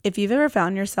If you've ever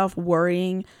found yourself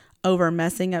worrying over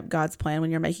messing up God's plan when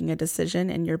you're making a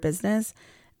decision in your business,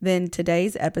 then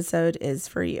today's episode is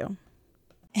for you.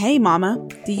 Hey mama,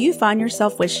 do you find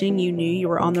yourself wishing you knew you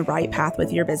were on the right path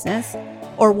with your business?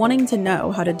 Or wanting to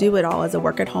know how to do it all as a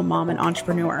work-at-home mom and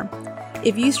entrepreneur?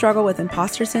 If you struggle with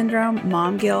imposter syndrome,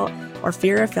 mom guilt, or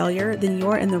fear of failure, then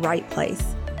you're in the right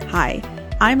place. Hi,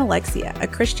 I'm Alexia, a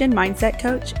Christian mindset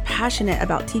coach, passionate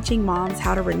about teaching moms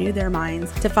how to renew their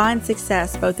minds to find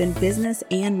success both in business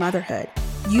and motherhood.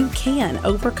 You can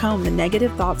overcome the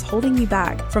negative thoughts holding you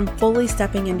back from fully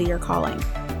stepping into your calling.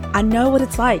 I know what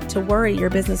it's like to worry your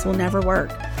business will never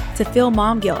work, to feel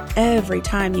mom guilt every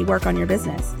time you work on your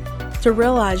business, to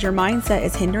realize your mindset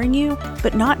is hindering you,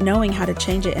 but not knowing how to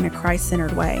change it in a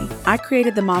Christ-centered way. I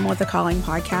created the Mama with a Calling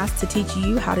podcast to teach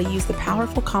you how to use the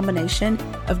powerful combination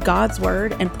of God's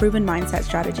Word and proven mindset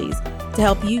strategies to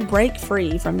help you break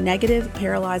free from negative,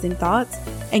 paralyzing thoughts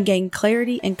and gain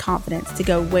clarity and confidence to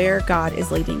go where God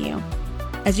is leading you.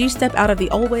 As you step out of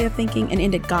the old way of thinking and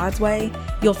into God's way,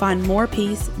 you'll find more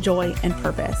peace, joy, and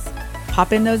purpose.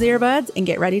 Pop in those earbuds and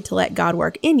get ready to let God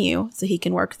work in you so He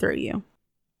can work through you.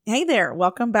 Hey there,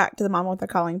 welcome back to the Mama with a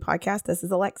Calling podcast. This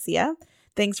is Alexia.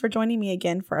 Thanks for joining me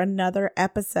again for another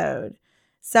episode.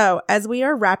 So as we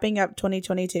are wrapping up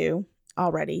 2022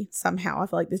 already, somehow I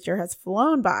feel like this year has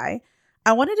flown by,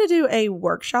 I wanted to do a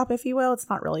workshop, if you will. It's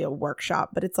not really a workshop,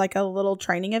 but it's like a little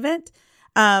training event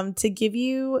to give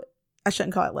you, I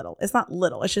shouldn't call it little. It's not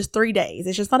little. It's just 3 days.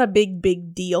 It's just not a big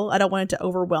deal. I don't want it to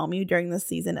overwhelm you during this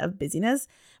season of busyness,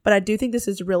 but I do think this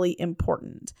is really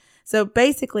important. So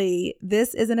basically,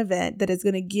 this is an event that is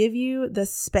going to give you the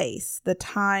space, the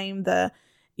time,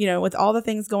 with all the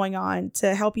things going on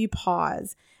to help you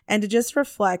pause and to just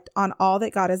reflect on all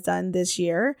that God has done this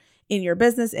year in your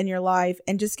business, in your life,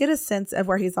 and just get a sense of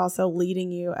where He's also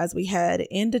leading you as we head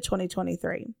into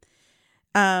 2023.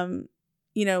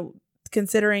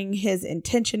 Considering His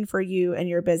intention for you and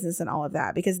your business and all of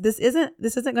that, because this isn't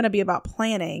going to be about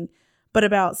planning, but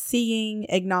about seeing,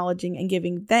 acknowledging, and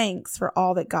giving thanks for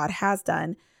all that God has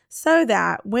done, so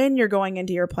that when you're going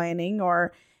into your planning,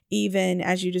 or even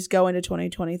as you just go into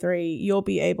 2023, you'll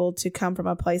be able to come from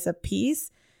a place of peace,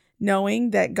 knowing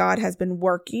that God has been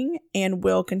working and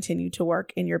will continue to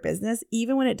work in your business,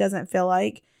 even when it doesn't feel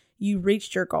like you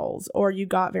reached your goals or you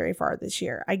got very far this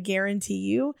year. I guarantee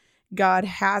you, God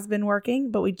has been working,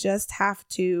 but we just have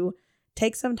to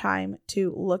take some time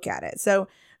to look at it. So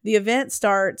the event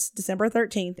starts December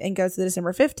 13th and goes to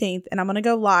December 15th. And I'm going to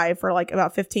go live for like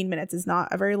about 15 minutes. It's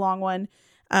not a very long one,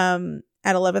 at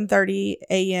 11:30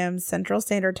 a.m. Central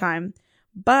Standard Time.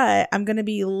 But I'm going to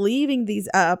be leaving these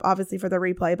up, obviously for the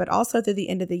replay, but also through the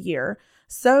end of the year,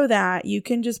 so that you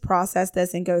can just process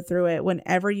this and go through it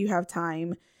whenever you have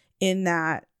time in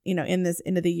that, in this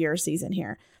end of the year season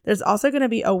here. There's also going to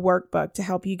be a workbook to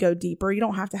help you go deeper. You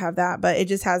don't have to have that, but it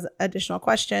just has additional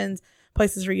questions,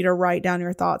 places for you to write down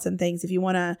your thoughts and things if you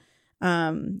want to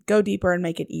go deeper and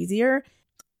make it easier.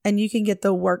 And you can get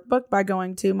the workbook by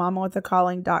going to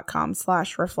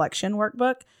mamawithacalling.com/reflection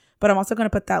workbook. But I'm also going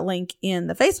to put that link in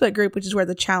the Facebook group, which is where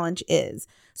the challenge is.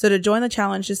 So to join the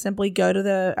challenge, just simply go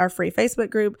to our free Facebook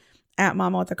group at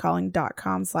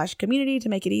mamawithacalling.com/community to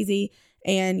make it easy.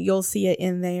 And you'll see it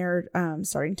in there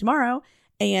starting tomorrow.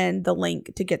 And the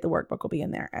link to get the workbook will be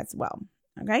in there as well.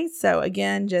 Okay. So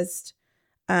again, just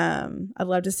I'd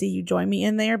love to see you join me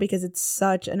in there, because it's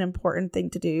such an important thing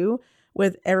to do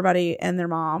with everybody and their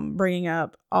mom, bringing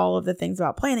up all of the things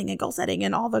about planning and goal setting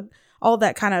and all of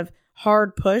that kind of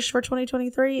hard push for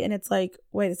 2023. And it's like,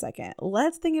 wait a second,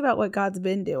 let's think about what God's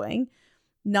been doing,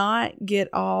 not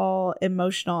get all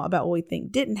emotional about what we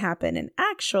think didn't happen, and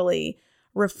actually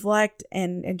reflect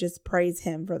and just praise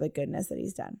Him for the goodness that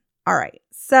He's done. All right.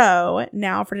 So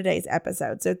now for today's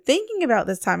episode. So thinking about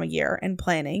this time of year and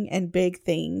planning and big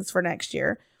things for next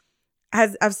year,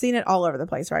 I've seen it all over the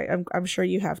place, right? I'm sure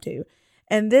you have too.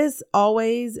 And this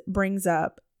always brings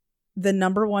up the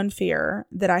number one fear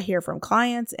that I hear from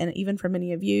clients and even from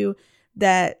many of you,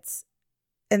 that's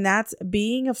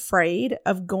being afraid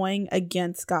of going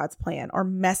against God's plan or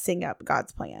messing up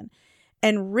God's plan.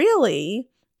 And really,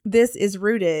 this is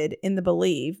rooted in the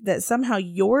belief that somehow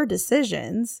your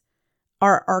decisions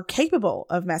are capable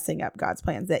of messing up God's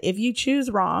plans. That if you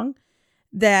choose wrong,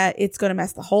 that it's going to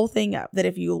mess the whole thing up. That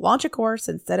if you launch a course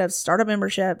instead of start a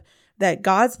membership, that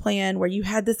God's plan, where you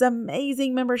had this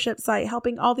amazing membership site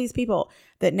helping all these people,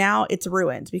 that now it's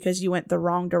ruined because you went the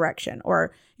wrong direction,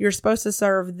 or you're supposed to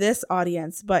serve this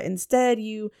audience, but instead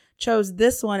you chose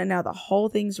this one and now the whole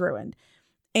thing's ruined.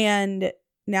 And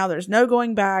now there's no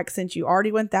going back since you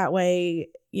already went that way,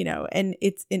 and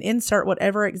it's an insert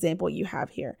whatever example you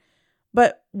have here.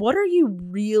 But what are you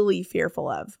really fearful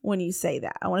of when you say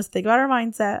that? I want us to think about our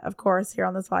mindset, of course, here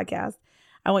on this podcast.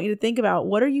 I want you to think about,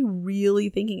 what are you really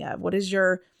thinking of? What is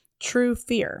your true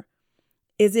fear?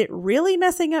 Is it really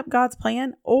messing up God's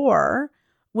plan? Or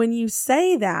when you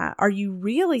say that, are you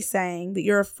really saying that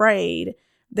you're afraid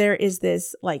there is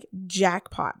this like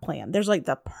jackpot plan? There's like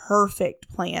the perfect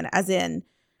plan, as in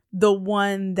the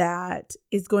one that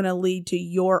is going to lead to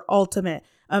your ultimate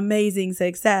amazing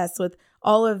success with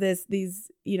all of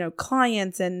these,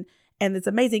 clients and this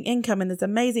amazing income and this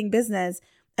amazing business.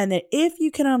 And that if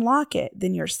you can unlock it,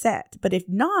 then you're set. But if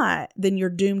not, then you're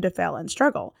doomed to fail and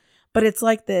struggle. But it's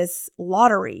like this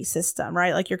lottery system,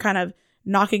 right? Like you're kind of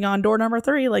knocking on door number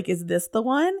 3. Like, is this the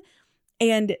one?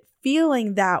 And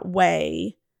feeling that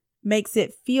way makes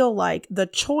it feel like the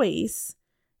choice,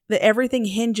 that everything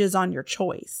hinges on your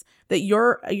choice, that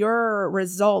your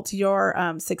results,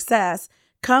 your success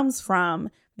comes from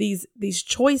these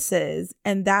choices.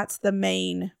 And that's the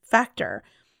main factor.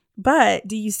 But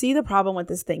do you see the problem with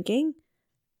this thinking?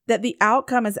 That the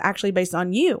outcome is actually based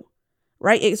on you,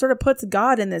 right? It sort of puts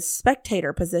God in this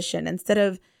spectator position instead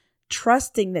of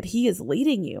trusting that he is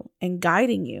leading you and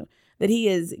guiding you, that he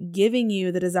is giving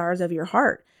you the desires of your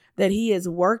heart, that he is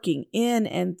working in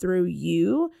and through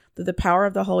you, through the power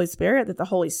of the Holy Spirit, that the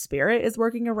Holy Spirit is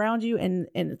working around you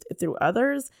and through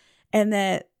others, and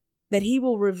that he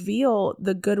will reveal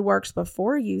the good works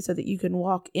before you so that you can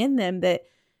walk in them, that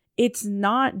it's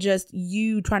not just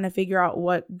you trying to figure out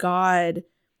what God,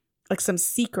 like some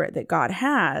secret that God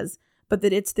has, but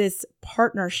that it's this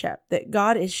partnership that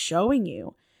God is showing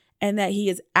you and that he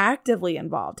is actively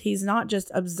involved. He's not just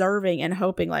observing and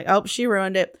hoping like, oh, she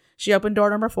ruined it. She opened door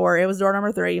number 4. It was door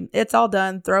number 3. It's all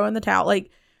done. Throw in the towel. Like,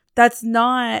 that's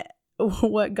not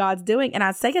what God's doing. And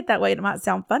I say it that way. It might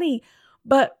sound funny,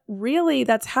 but really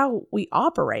that's how we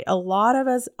operate. A lot of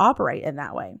us operate in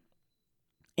that way.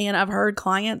 And I've heard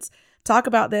clients talk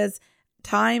about this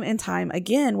time and time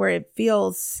again, where it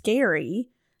feels scary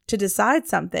to decide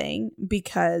something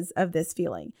because of this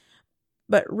feeling.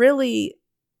 But really,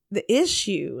 the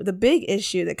big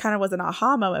issue that kind of was an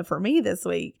aha moment for me this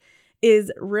week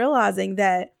is realizing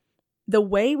that the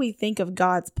way we think of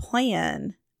God's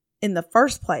plan in the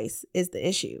first place is the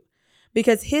issue.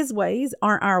 Because his ways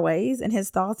aren't our ways and his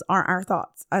thoughts aren't our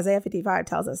thoughts. Isaiah 55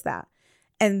 tells us that.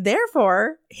 And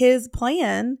therefore, his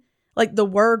plan, like the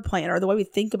word plan or the way we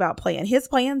think about plan, his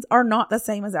plans are not the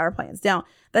same as our plans. Now,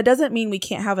 that doesn't mean we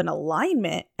can't have an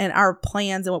alignment and our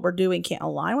plans and what we're doing can't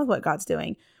align with what God's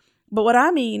doing. But what I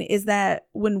mean is that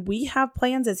when we have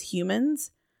plans as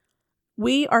humans,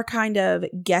 we are kind of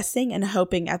guessing and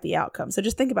hoping at the outcome. So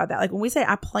just think about that. Like when we say,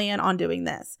 I plan on doing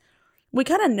this, we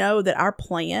kind of know that our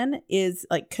plan is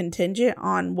like contingent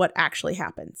on what actually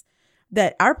happens.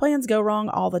 That our plans go wrong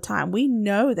all the time. We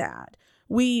know that.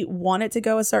 We want it to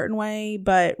go a certain way,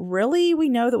 but really we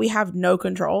know that we have no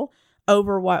control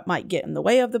over what might get in the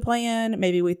way of the plan.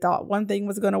 Maybe we thought one thing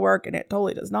was going to work and it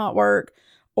totally does not work.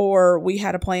 Or we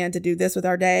had a plan to do this with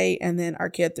our day and then our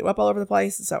kid threw up all over the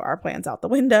place. So our plan's out the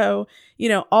window.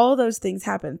 All those things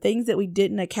happen, things that we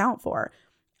didn't account for.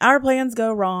 Our plans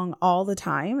go wrong all the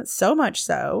time, so much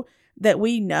so that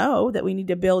we know that we need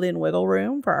to build in wiggle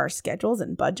room for our schedules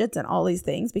and budgets and all these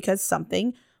things because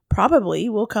something probably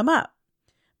will come up.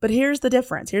 But here's the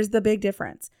difference. Here's the big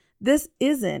difference. This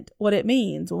isn't what it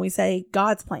means when we say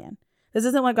God's plan. This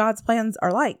isn't what God's plans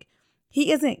are like.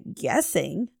 He isn't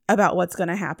guessing about what's going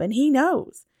to happen. He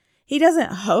knows. He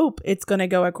doesn't hope it's going to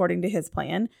go according to his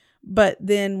plan. But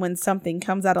then when something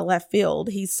comes out of left field,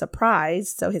 he's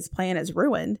surprised. So his plan is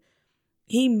ruined.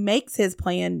 He makes his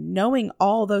plan knowing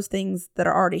all those things that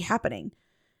are already happening.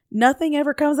 Nothing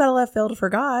ever comes out of left field for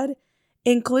God,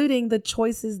 including the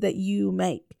choices that you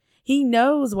make. He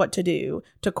knows what to do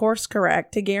to course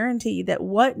correct, to guarantee that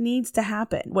what needs to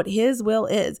happen, what his will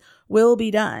is, will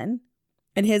be done,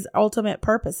 and his ultimate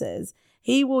purposes.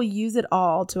 He will use it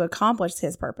all to accomplish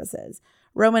his purposes.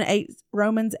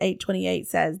 Romans 8:28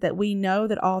 says that we know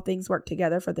that all things work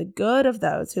together for the good of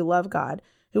those who love God,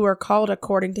 who are called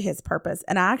according to his purpose.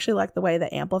 And I actually like the way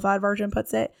the Amplified Version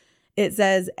puts it. It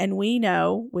says, and we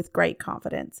know with great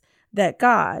confidence that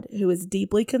God, who is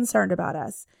deeply concerned about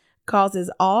us, causes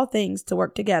all things to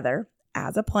work together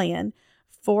as a plan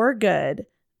for good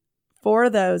for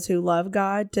those who love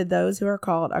God, to those who are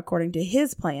called according to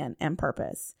his plan and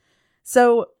purpose.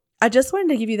 So I just wanted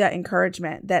to give you that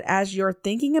encouragement that as you're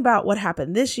thinking about what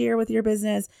happened this year with your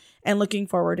business and looking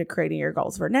forward to creating your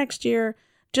goals for next year,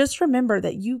 just remember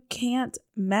that you can't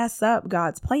mess up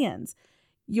God's plans.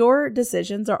 Your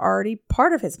decisions are already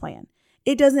part of his plan.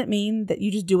 It doesn't mean that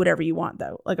you just do whatever you want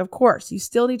though. Like, of course, you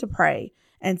still need to pray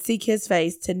and seek his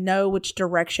face to know which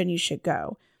direction you should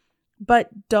go.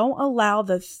 But don't allow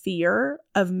the fear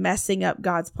of messing up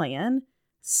God's plan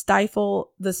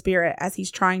stifle the Spirit as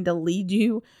he's trying to lead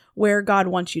you where God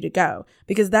wants you to go.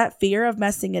 Because that fear of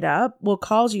messing it up will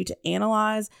cause you to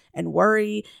analyze and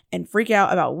worry and freak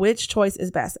out about which choice is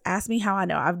best. Ask me how I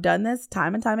know. I've done this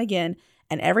time and time again.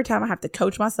 And every time I have to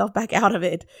coach myself back out of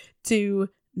it to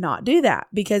not do that,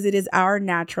 because it is our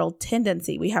natural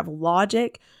tendency. We have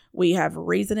logic. We have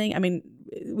reasoning. I mean,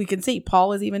 we can see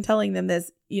Paul is even telling them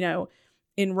this,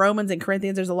 in Romans and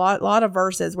Corinthians, there's a lot of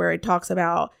verses where it talks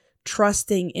about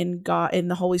trusting in God, in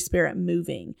the Holy Spirit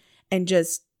moving and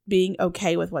just being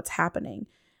okay with what's happening.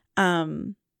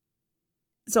 So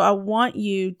I want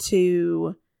you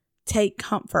to take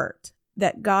comfort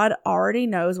that God already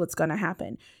knows what's going to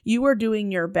happen. You are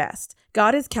doing your best.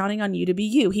 God is counting on you to be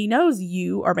you. He knows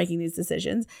you are making these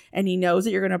decisions, and he knows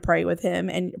that you're going to pray with him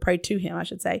and pray to him, I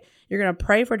should say. You're going to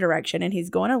pray for direction, and he's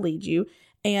going to lead you,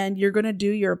 and you're going to do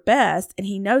your best. And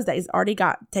he knows that. He's already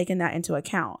taken that into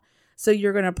account. So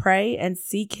you're going to pray and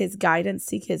seek his guidance,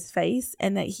 seek his face,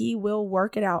 and that he will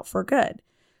work it out for good.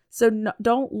 So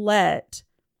don't let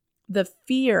the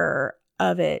fear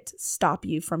of it stop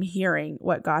you from hearing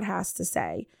what God has to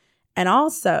say. And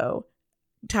also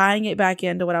tying it back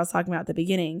into what I was talking about at the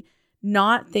beginning,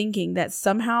 not thinking that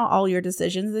somehow all your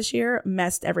decisions this year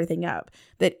messed everything up.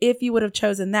 That if you would have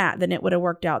chosen that, then it would have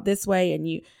worked out this way.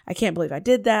 And I can't believe I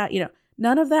did that.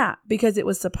 None of that, because it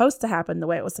was supposed to happen the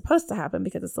way it was supposed to happen,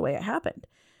 because it's the way it happened.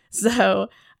 So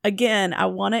again, I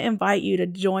want to invite you to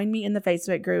join me in the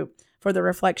Facebook group for the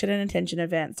Reflection and Intention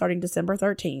event starting December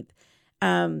 13th.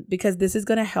 Because this is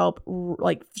going to help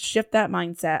shift that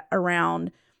mindset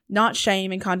around not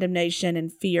shame and condemnation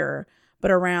and fear,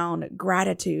 but around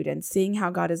gratitude and seeing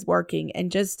how God is working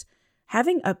and just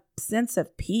having a sense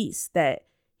of peace that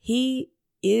he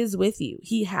is with you.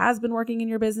 He has been working in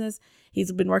your business.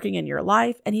 He's been working in your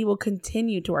life, and he will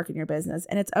continue to work in your business.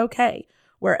 And it's okay.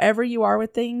 Wherever you are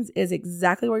with things is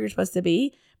exactly where you're supposed to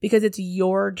be, because it's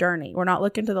your journey. We're not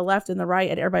looking to the left and the right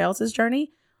at everybody else's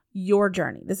journey. Your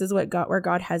journey. This is where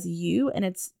God has you, and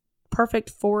it's perfect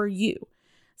for you.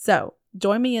 So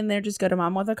join me in there. Just go to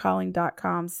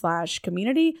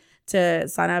mamawithacalling.com/community to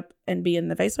sign up and be in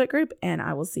the Facebook group, and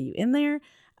I will see you in there.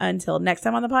 Until next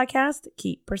time on the podcast,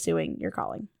 keep pursuing your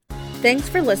calling. Thanks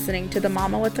for listening to the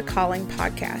Mama with a Calling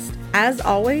podcast. As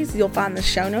always, you'll find the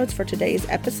show notes for today's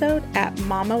episode at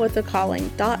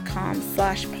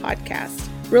mamawithacalling.com/podcast.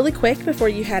 Really quick before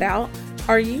you head out,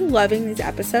 are you loving these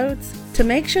episodes? To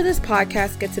make sure this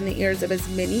podcast gets in the ears of as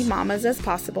many mamas as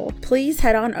possible, please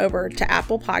head on over to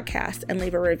Apple Podcasts and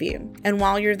leave a review. And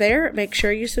while you're there, make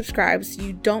sure you subscribe so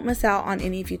you don't miss out on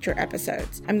any future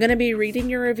episodes. I'm going to be reading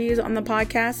your reviews on the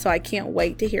podcast, so I can't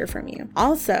wait to hear from you.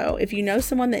 Also, if you know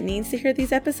someone that needs to hear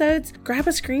these episodes, grab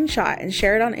a screenshot and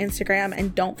share it on Instagram,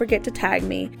 and don't forget to tag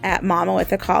me at Mama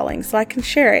with a Calling so I can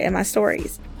share it in my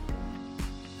stories.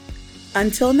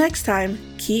 Until next time,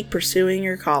 keep pursuing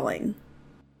your calling.